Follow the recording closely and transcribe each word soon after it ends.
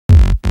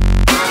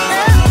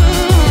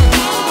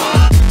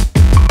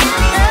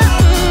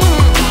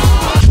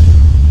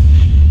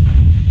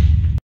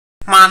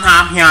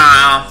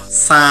Yeah,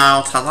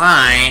 so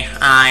today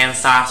I am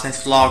starting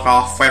this vlog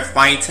off with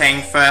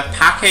waiting for a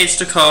package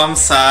to come.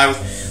 So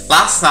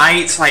last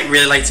night, like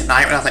really late at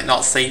night when I was like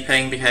not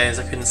sleeping because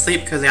I couldn't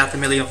sleep because I had a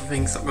million other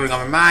things going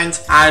on in my mind,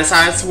 I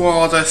decided to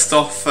order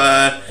stuff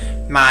for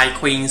my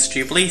Queen's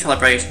Jubilee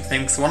celebration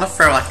thing because I want to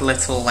throw like a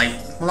little, like,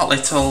 well not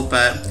little,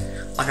 but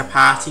like a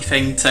party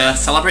thing to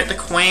celebrate the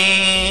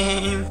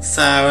Queen.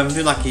 So I'm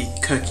doing like a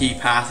cookie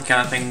party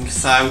kind of thing.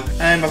 So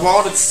I've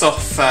ordered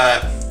stuff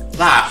for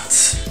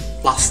that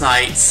last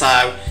night,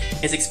 so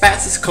it's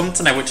expected to come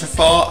tonight, which I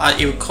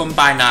thought it would come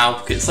by now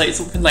because it's like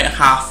something like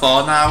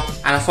 4:30 now,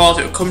 and I thought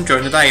it would come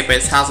during the day, but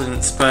it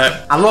hasn't.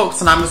 But I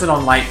looked on Amazon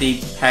on like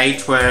the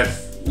page where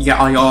you get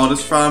all your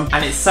orders from,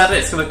 and it said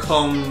it's going to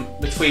come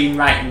between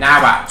right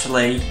now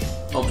actually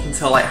up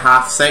until like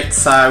 6:30.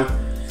 So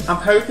I'm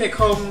hoping it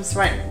comes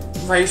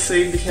very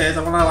soon because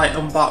I want to like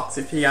unbox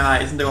it for you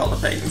guys and do all the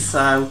things.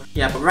 So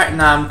yeah, but right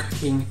now I'm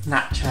cooking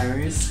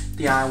nachos,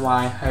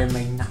 DIY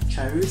homemade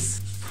nachos,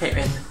 here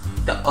in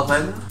the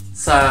oven.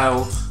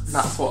 So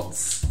that's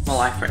what's my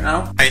life right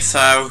now. Okay,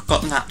 so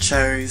got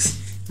nachos.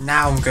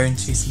 Now I'm going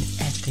to do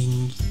some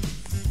editing.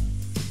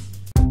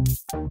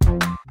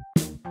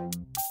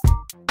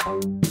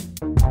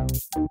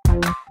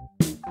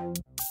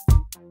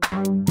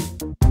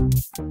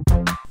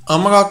 Oh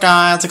my god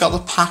guys, I got the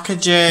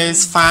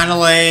packages,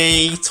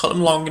 finally! Took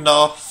them long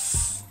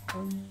enough.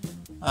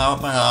 Oh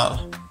my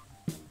god.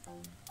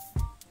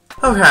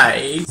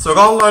 Okay, so I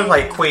got a load of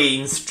like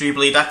Queen's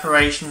Jubilee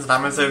decorations on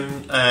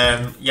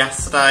Amazon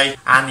yesterday,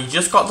 and he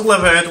just got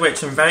delivered,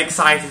 which I'm very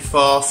excited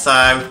for.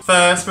 So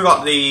first we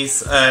got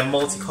these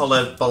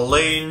multicoloured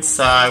balloons,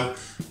 so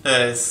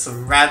there's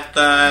some red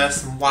there,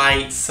 some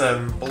white,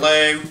 some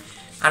blue, and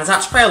there's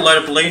actually quite a load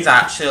of balloons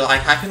actually.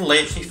 Like I can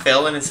literally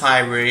fill an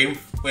entire room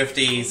with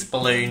these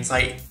balloons.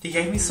 Like they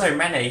gave me so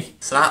many,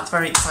 so that's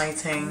very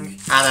exciting.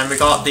 And then we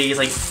got these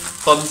like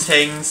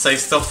buntings, so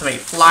stuff to make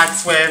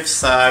flags with.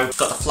 So we've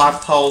got the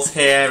flag poles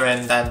here,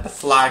 and then the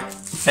flag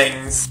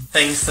things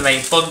to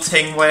make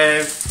bunting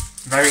with.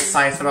 Very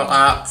excited about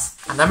that.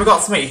 And then we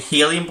got some like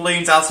helium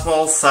balloons as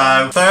well.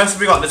 So first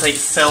we got these like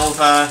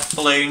silver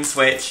balloons,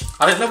 which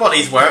I didn't know what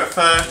these were at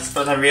first,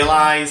 but I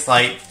realised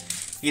like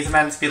these are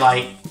meant to be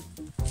like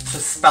to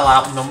spell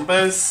out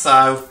numbers.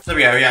 So there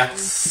we go,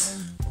 yes.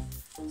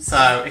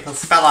 So it can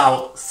spell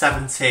out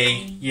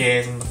 70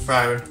 years on the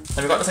throne.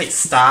 Then we've got this like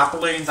star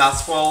balloons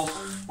as well,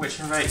 which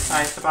I'm very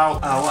excited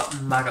about. Oh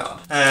my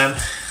god.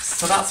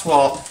 So that's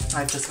what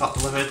I just got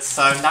delivered.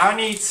 So now I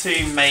need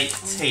to make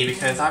tea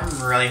because I'm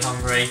really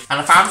hungry.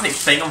 And I found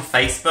this thing on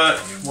Facebook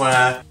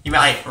where you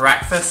make like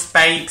breakfast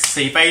bakes.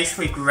 So you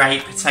basically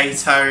grate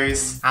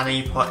potatoes and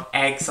then you put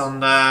eggs on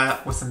there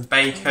with some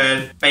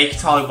bacon. Bake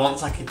it all at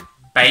once like a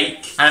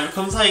bake, and it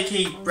becomes like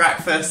a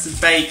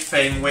breakfast bake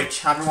thing,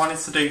 which I've been wanting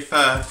to do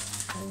for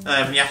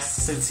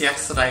since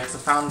yesterday because I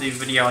found the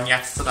video on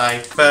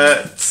yesterday.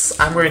 But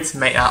I'm going to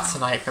make that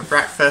tonight for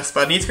breakfast.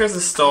 But I need to go to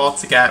the store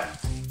to get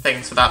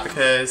things for that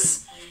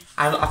because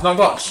I've not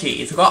got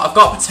cheese. I've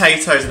got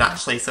potatoes in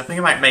actually, so I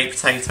think I might make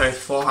potatoes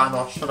beforehand,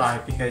 or should I?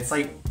 Because it's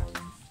like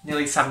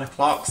nearly 7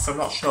 o'clock, so I'm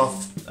not sure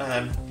if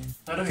I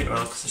don't think it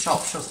will because the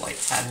shop shows like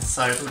 10,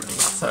 so it doesn't really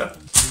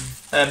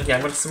matter. Yeah,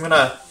 I'm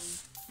gonna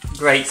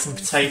grate some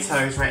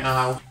potatoes right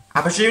now.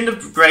 I presume the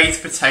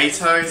grated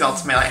potatoes are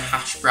to make like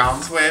hash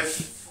browns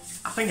with.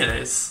 I think it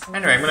is.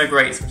 Anyway, I'm gonna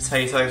grate some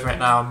potatoes right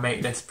now and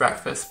make this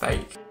breakfast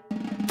bake.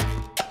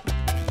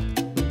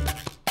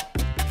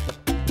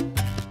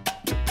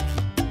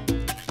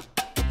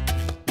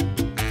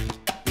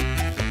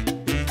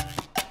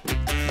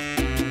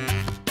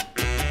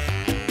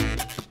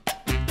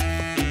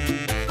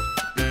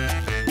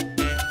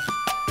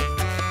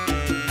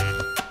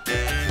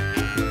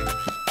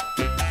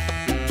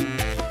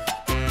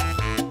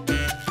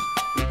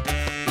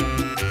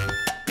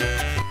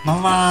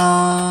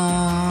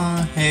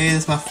 Voila!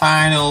 Here's my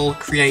final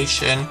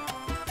creation.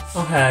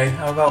 Okay,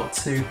 I'm about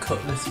to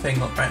cut this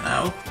thing up right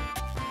now.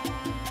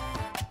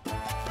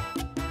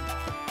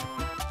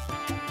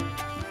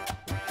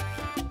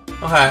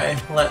 Okay,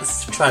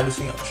 let's try this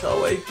thing up,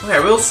 shall we? Okay, I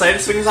will say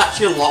this thing is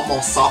actually a lot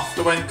more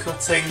softer when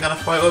cutting than I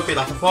thought it would be.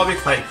 Like, I thought it would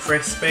be quite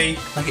crispy.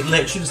 Like, it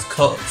literally just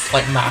cuts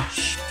like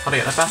mash. Gotta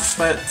get the best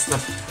bits, the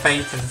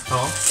bacon, of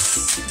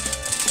course.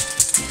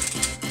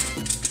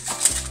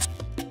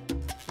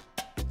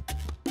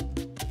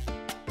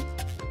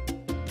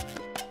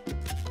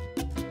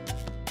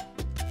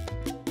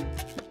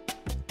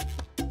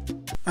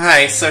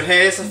 Okay, so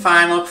here's the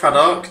final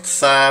product.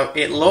 So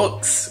it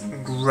looks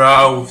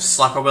gross,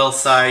 like I will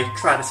say.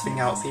 Try this thing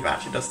out, see if it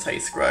actually does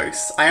taste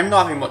gross. I am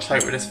not having much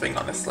hope with this thing,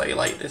 honestly.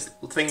 Like, this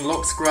thing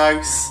looks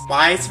gross.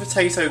 Why is the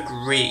potato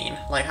green?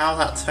 Like, how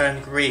does that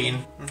turn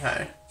green?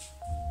 Okay.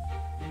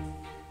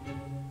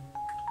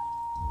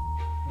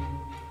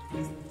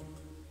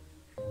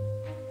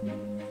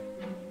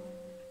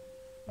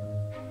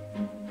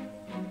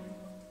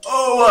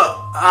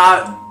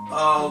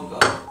 Oh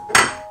god.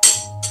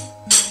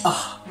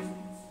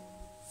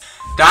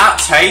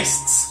 That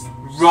tastes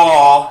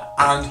raw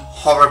and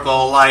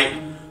horrible. Like,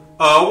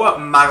 Oh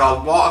my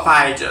god, what have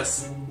I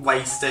just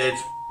wasted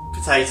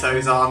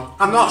potatoes on?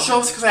 I'm not sure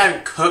it's because I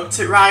haven't cooked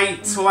it right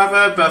or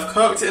whatever, but I've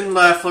cooked it in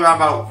there for around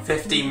about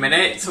 15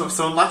 minutes,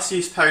 so unless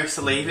you're supposed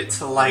to leave it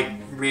to like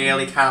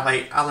really kind of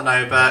like, I don't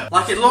know, but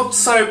like it looked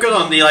so good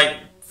on the like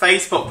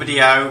Facebook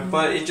video,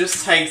 but it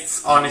just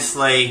tastes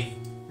honestly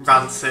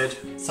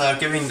rancid. So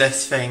giving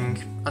this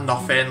thing a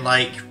nothing,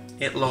 like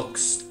it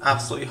looks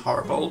absolutely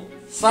horrible.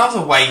 So that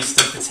was a waste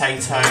of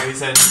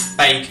potatoes and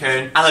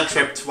bacon and a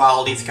trip to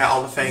Aldi to get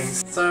all the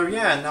things. So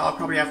yeah, now I'll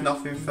probably have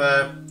nothing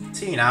for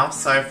tea now.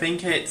 So I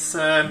think it's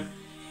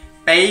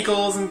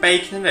bagels and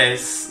bacon it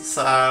is.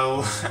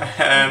 So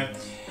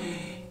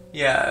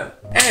yeah.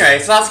 Anyway,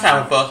 so that's kind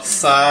of a bust.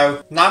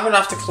 So now I'm going to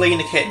have to clean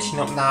the kitchen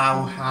up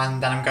now,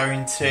 and then I'm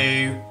going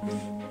to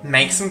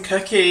make some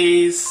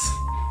cookies.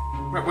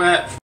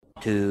 Wait.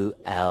 2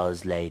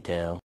 hours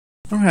later.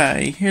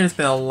 Okay, it's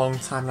been a long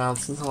time now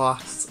since the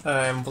last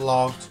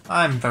vlogged.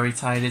 I'm very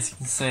tired, as you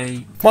can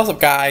see. What's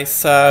up, guys?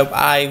 So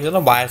I don't know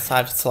why I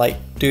decided to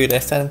like do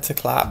this and to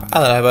clap. I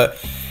don't know,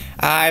 but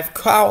I've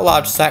cut out a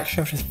large section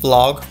of this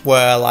vlog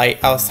where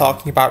like I was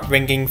talking about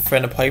ringing for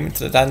an appointment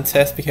to the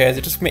dentist, because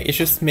it's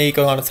just me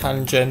going on a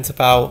tangent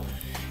about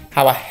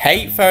how I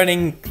hate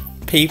phoning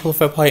people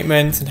for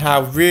appointments and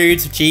how rude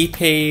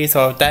GPs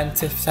or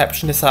dentist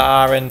receptionists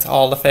are and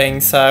all the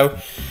things. So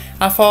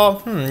I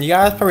thought, you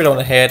guys probably don't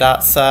want to hear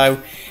that,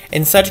 so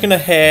instead you're going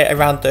to hear a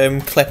random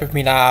clip of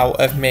me now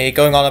of me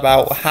going on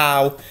about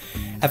how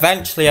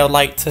eventually I'd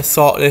like to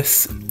sort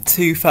this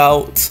tooth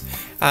out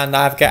and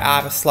either get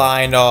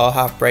Ivosline or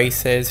have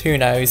braces, who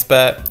knows,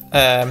 but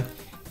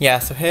yeah,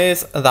 so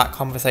here's that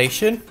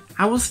conversation.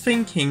 I was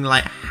thinking,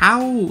 like,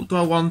 how do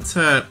I want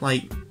to,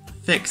 like,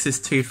 fix this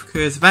tooth,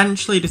 because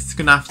eventually this is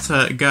going to have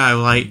to go,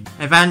 like,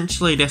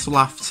 eventually this will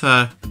have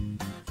to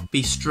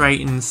be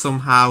straightened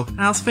somehow.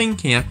 And I was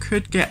thinking I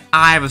could get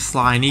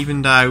Ivosline,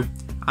 even though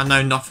I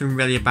know nothing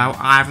really about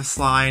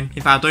Ivosline.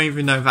 In fact, I don't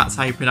even know if that's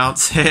how you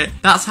pronounce it.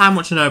 That's how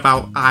much I know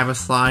about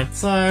Ivosline.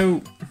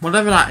 So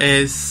whatever that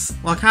is,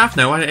 well, I kind of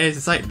know what it is.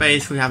 It's like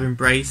basically having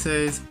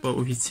braces, but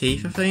with your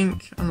teeth, I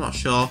think. I'm not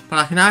sure. But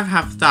I can either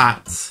have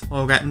that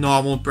or get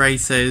normal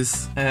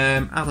braces. I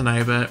don't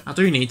know, but I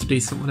do need to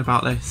do something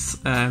about this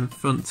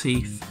front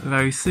teeth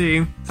very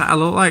soon. Does that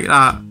look like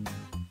that?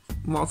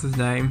 What's his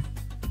name?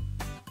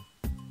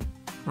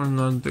 I don't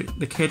know,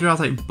 the kid who has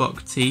like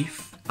buck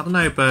teeth. I don't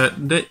know, but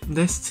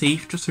this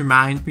teeth just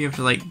reminds me of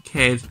the like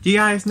kid. Do you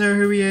guys know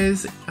who he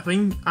is? I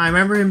think I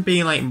remember him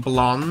being like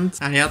blonde,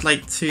 and he had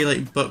like 2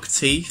 like buck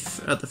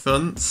teeth at the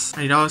front,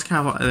 and he'd always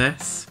kind of like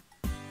this.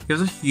 It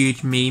was a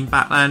huge meme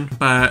back then,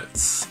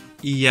 but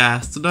yeah,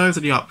 so those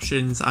are the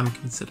options I'm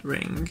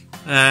considering.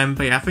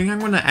 But yeah, I think I'm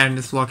going to end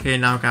this vlog here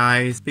now,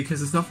 guys, because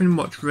there's nothing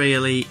much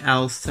really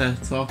else to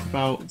talk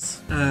about.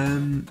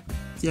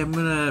 Yeah,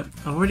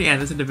 I've already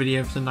edited the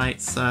video for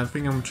tonight, so I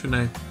think I'm just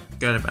gonna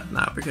go to bed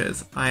now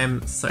because I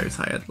am so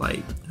tired.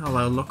 Like,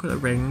 hello, look at the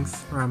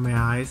rings around my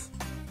eyes.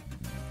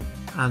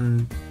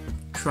 And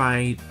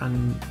try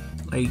and,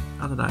 like,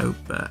 I don't know,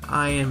 but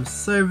I am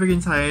so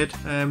freaking tired.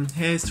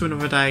 Here's to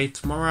another day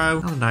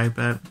tomorrow. I don't know,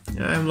 but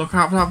look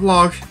out for that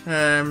vlog.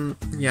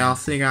 Yeah, I'll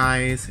see you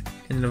guys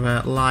in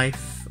another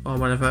life or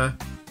whatever.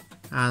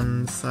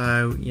 And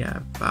so, yeah,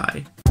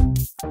 bye.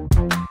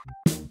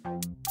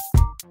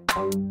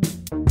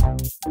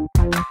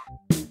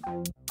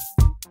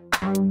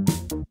 Thank you.